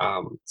came.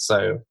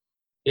 So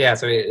yeah,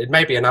 so it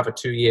may be another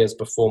 2 years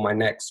before my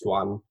next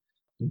one.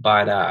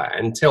 But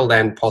until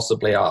then,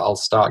 possibly I'll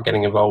start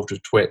getting involved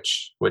with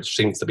Twitch, which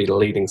seems to be the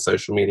leading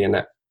social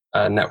media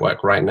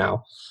network right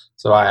now.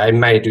 So I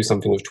may do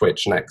something with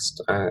Twitch next.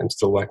 I'm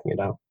still working it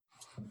out.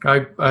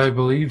 I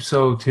believe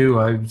so too.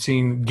 I've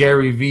seen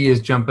Gary Vee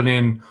is jumping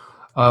in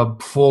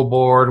full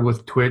board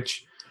with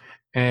Twitch.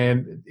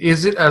 And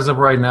is it, as of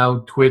right now,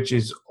 Twitch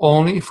is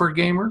only for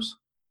gamers?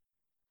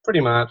 Pretty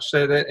much.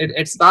 So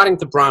it's starting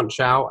to branch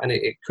out, and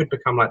it could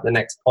become like the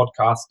next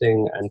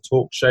podcasting and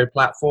talk show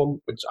platform,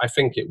 which I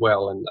think it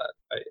will. And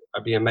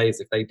I'd be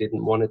amazed if they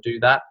didn't want to do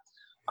that,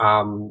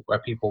 where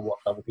people watch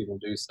other people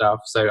do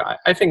stuff. So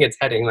I think it's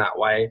heading that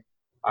way.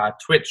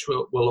 Twitch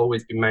will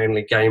always be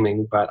mainly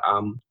gaming, but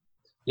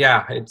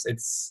yeah,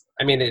 it's.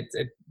 I mean, it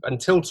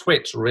until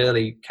Twitch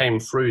really came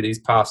through these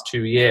past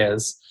 2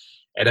 years,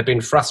 it had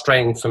been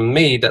frustrating for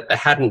me that there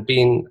hadn't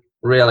been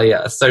really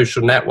a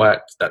social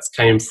network that's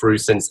came through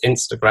since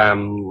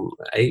Instagram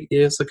 8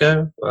 years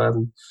ago.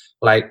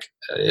 Like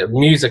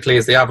Musically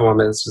is the other one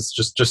that's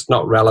just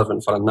not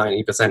relevant for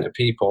 90% of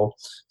people.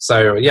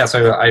 So yeah,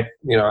 so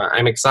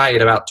I'm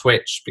excited about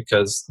Twitch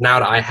because now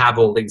that I have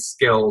all these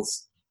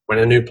skills, when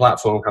a new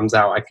platform comes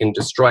out, I can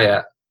destroy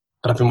it.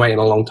 But I've been waiting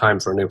a long time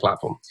for a new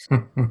platform.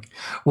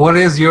 What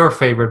is your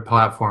favorite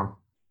platform?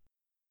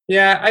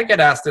 Yeah, I get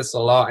asked this a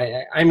lot.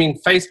 I mean,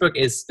 Facebook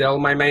is still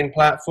my main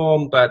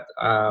platform, but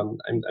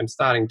I'm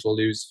starting to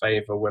lose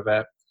favor with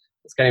it.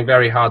 It's getting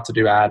very hard to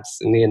do ads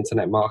in the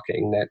internet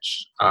marketing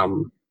niche,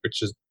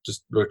 which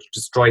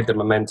destroyed the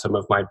momentum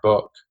of my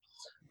book.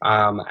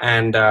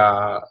 And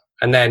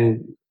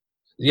then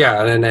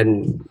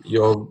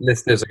your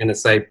listeners are going to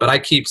say, but I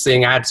keep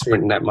seeing ads for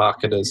internet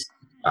marketers.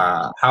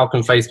 How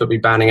can Facebook be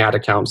banning ad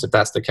accounts if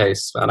that's the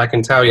case? And I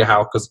can tell you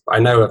how, because I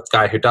know a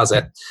guy who does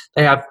it.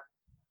 They have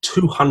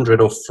 200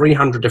 or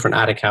 300 different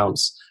ad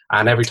accounts,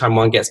 and every time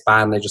one gets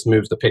banned, they just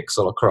move the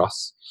pixel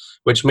across,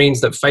 which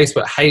means that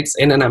Facebook hates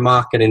internet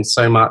marketing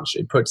so much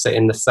it puts it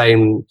in the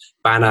same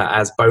banner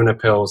as boner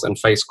pills and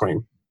face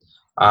cream.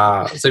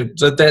 So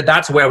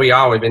that's where we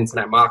are with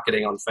internet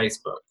marketing on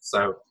Facebook.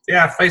 So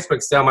yeah,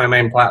 Facebook's still my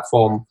main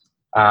platform,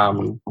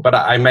 but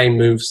I may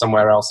move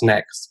somewhere else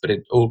next. But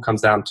it all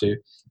comes down to,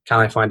 can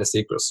I find a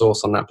secret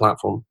sauce on that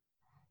platform?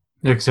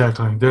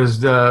 Exactly. Does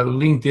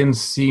LinkedIn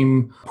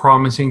seem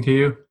promising to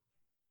you?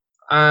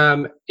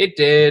 It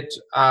did,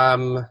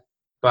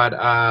 but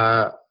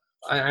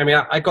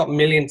I got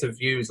millions of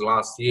views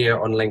last year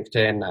on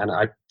LinkedIn, and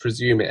I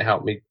presume it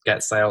helped me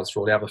get sales for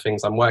all the other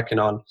things I'm working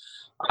on.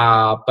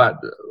 But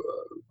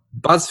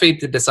BuzzFeed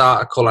did this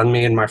article on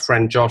me and my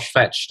friend Josh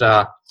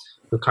Fetchter,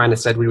 who kind of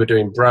said we were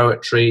doing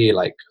broetry,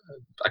 like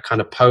a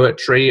kind of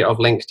poetry of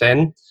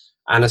LinkedIn.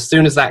 And as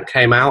soon as that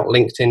came out,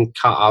 LinkedIn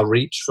cut our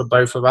reach for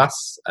both of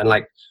us, and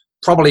like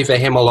probably for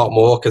him a lot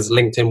more because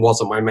LinkedIn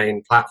wasn't my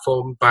main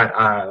platform. But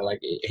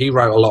he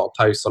wrote a lot of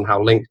posts on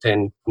how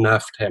LinkedIn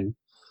nerfed him.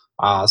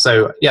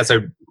 So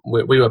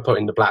we were put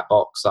in the black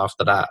box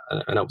after that,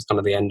 and that was kind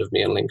of the end of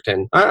me on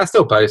LinkedIn. I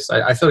still post.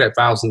 I still get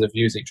thousands of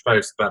views each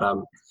post, but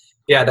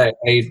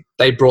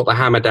they brought the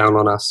hammer down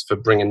on us for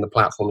bringing the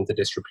platform into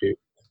disrepute.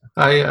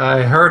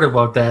 I heard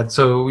about that.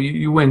 So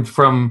you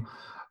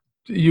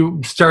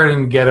started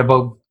to get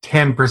about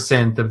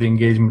 10% of the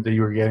engagement that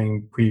you were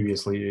getting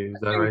previously. Is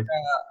that right?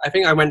 I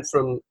think I went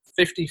from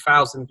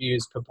 50,000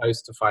 views per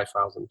post to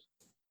 5,000.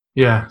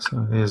 Yeah,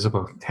 so it is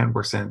about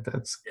 10%.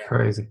 That's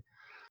crazy.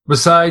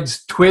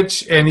 Besides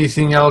Twitch,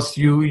 anything else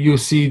you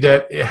see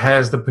that it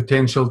has the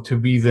potential to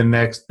be the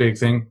next big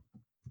thing?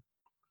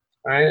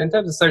 In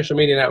terms of social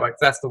media networks,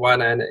 that's the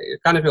one, and it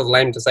kind of feels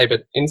lame to say,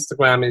 but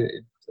Instagram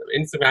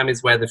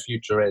is where the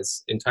future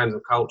is in terms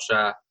of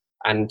culture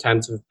and in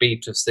terms of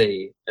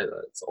B2C.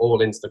 It's all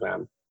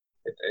Instagram.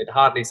 It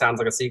hardly sounds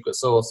like a secret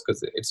sauce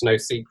because it's no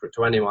secret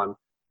to anyone,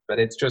 but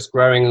it's just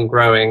growing and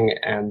growing,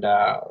 and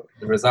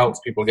the results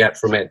people get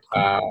from it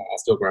are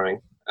still growing.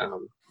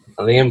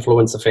 And the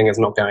influencer thing is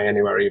not going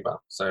anywhere either.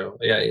 So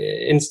yeah,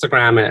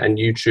 Instagram and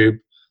YouTube,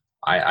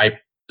 I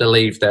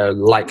believe they're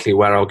likely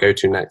where I'll go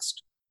to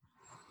next.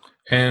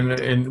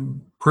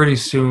 And pretty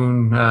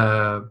soon,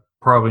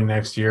 probably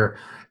next year,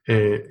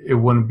 it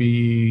wouldn't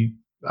be,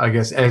 I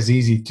guess, as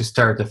easy to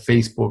start a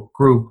Facebook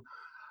group.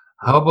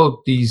 How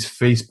about these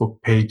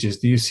Facebook pages?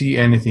 Do you see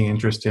anything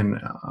interesting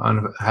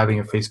on having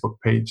a Facebook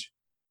page?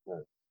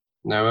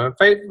 No,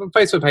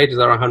 Facebook pages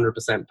are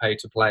 100% pay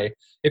to play.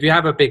 If you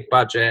have a big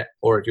budget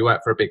or if you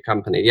work for a big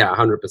company, yeah,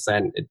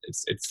 100%,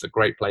 it's a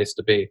great place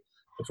to be.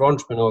 But for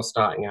entrepreneurs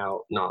starting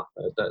out, no,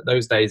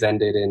 those days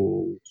ended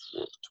in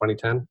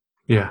 2010.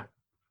 Yeah.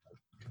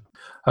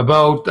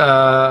 About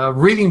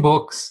reading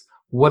books,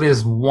 what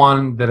is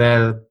one that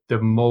had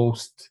the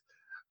most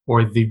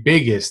or the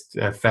biggest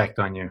effect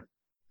on you?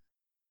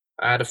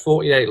 The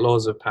 48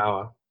 Laws of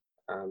Power.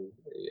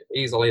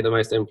 Easily the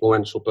most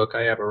influential book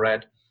I ever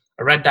read.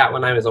 I read that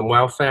when I was on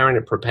welfare, and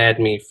it prepared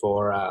me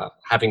for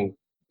having,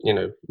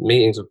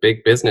 meetings with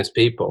big business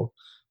people.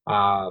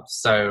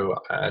 So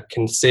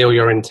conceal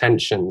your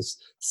intentions,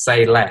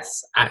 say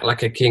less, act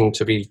like a king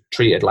to be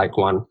treated like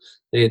one.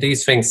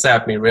 These things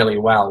served me really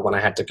well when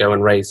I had to go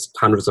and raise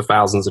hundreds of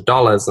thousands of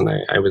dollars, and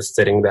I was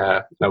sitting there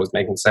and I was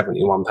making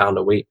 £71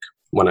 a week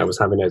when I was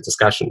having those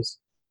discussions.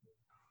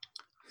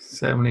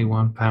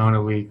 £71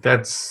 a week.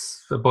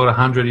 That's about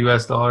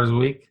 $100 a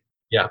week.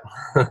 Yeah.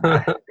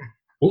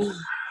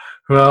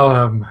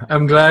 Well,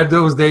 I'm glad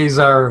those days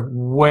are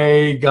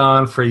way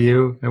gone for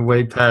you and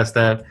way past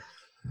that.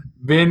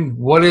 Vin,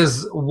 what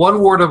is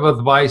one word of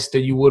advice that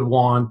you would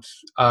want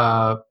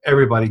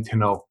everybody to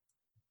know?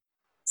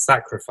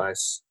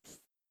 Sacrifice.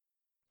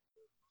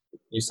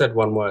 You said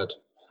one word.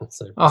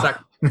 So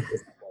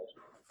sacrifice.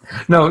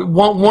 No,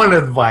 one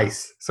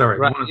advice. Sorry.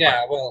 Right. One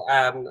yeah. Advice.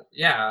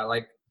 Well.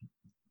 Like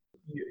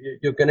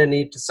you're going to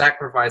need to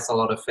sacrifice a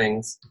lot of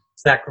things.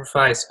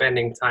 Sacrifice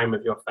spending time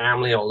with your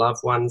family or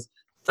loved ones.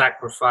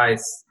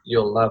 Sacrifice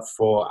your love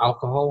for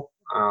alcohol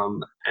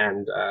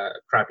and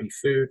crappy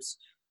foods.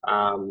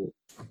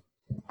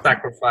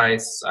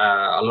 Sacrifice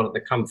a lot of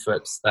the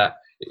comforts that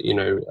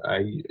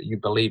you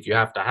believe you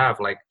have to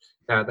have. Like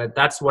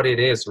That's what it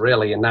is,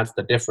 really, and that's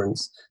the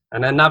difference.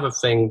 And another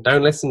thing,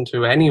 don't listen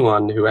to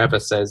anyone who ever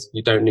says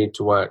you don't need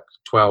to work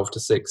 12 to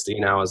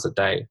 16 hours a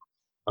day.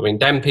 I mean,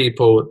 them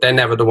people, they're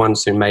never the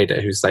ones who made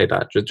it who say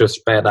that.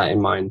 Just bear that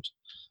in mind.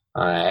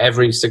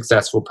 Every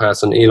successful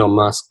person, Elon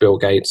Musk, Bill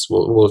Gates,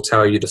 will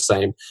tell you the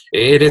same.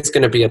 It is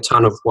going to be a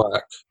ton of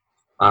work.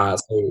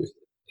 So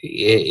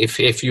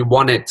if you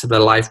want it to the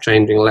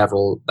life-changing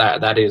level,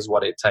 that is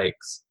what it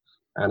takes.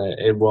 And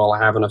it will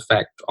have an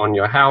effect on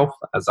your health,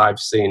 as I've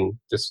seen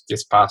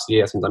this past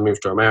year since I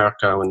moved to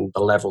America and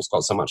the levels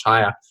got so much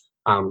higher.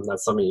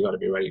 That's something you got to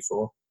be ready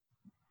for.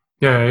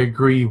 Yeah, I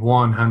agree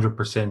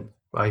 100%.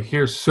 I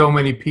hear so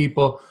many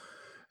people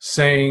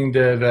saying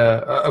that,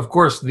 of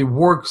course, the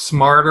work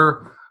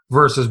smarter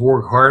versus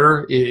work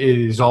harder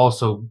is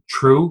also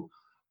true,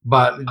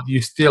 but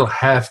you still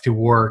have to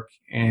work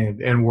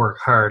and work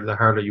hard. The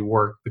harder you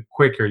work, the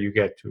quicker you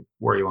get to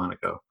where you want to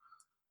go.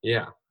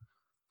 Yeah.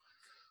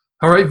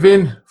 All right,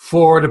 Vin,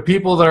 for the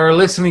people that are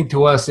listening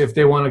to us, if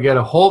they want to get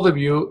a hold of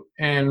you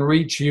and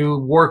reach you,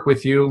 work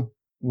with you,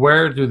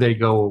 where do they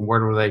go and where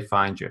do they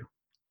find you?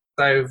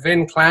 So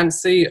Vin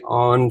Clancy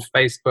on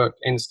Facebook,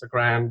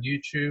 Instagram,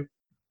 YouTube.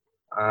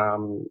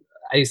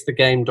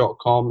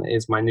 acethegame.com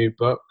is my new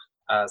book.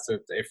 So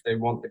if they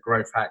want the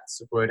growth hacks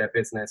to grow their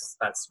business,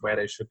 that's where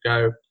they should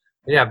go.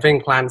 Yeah, Vin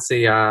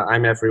Clancy,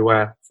 I'm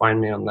everywhere. Find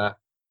me on there.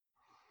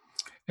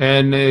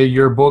 And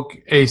your book,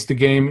 Ace the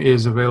Game,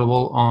 is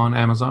available on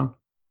Amazon?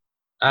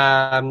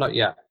 Not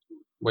yet.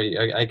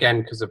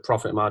 Again, because of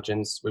profit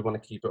margins, we want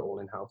to keep it all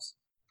in-house.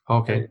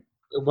 Okay.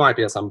 It might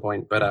be at some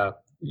point,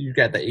 but you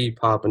get the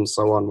EPUB and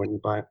so on when you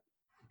buy it.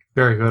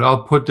 Very good.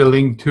 I'll put the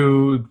link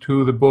to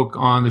the book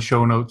on the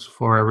show notes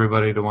for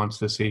everybody that wants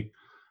to see.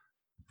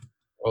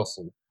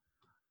 Awesome.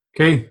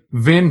 Okay,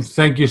 Vin,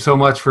 thank you so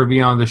much for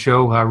being on the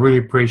show. I really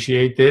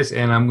appreciate this,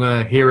 and I'm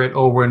going to hear it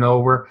over and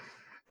over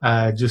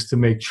just to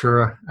make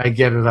sure I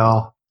get it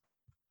all.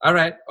 All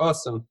right.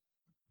 Awesome.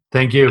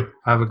 Thank you.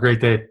 Have a great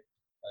day.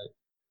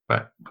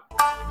 Bye. Bye.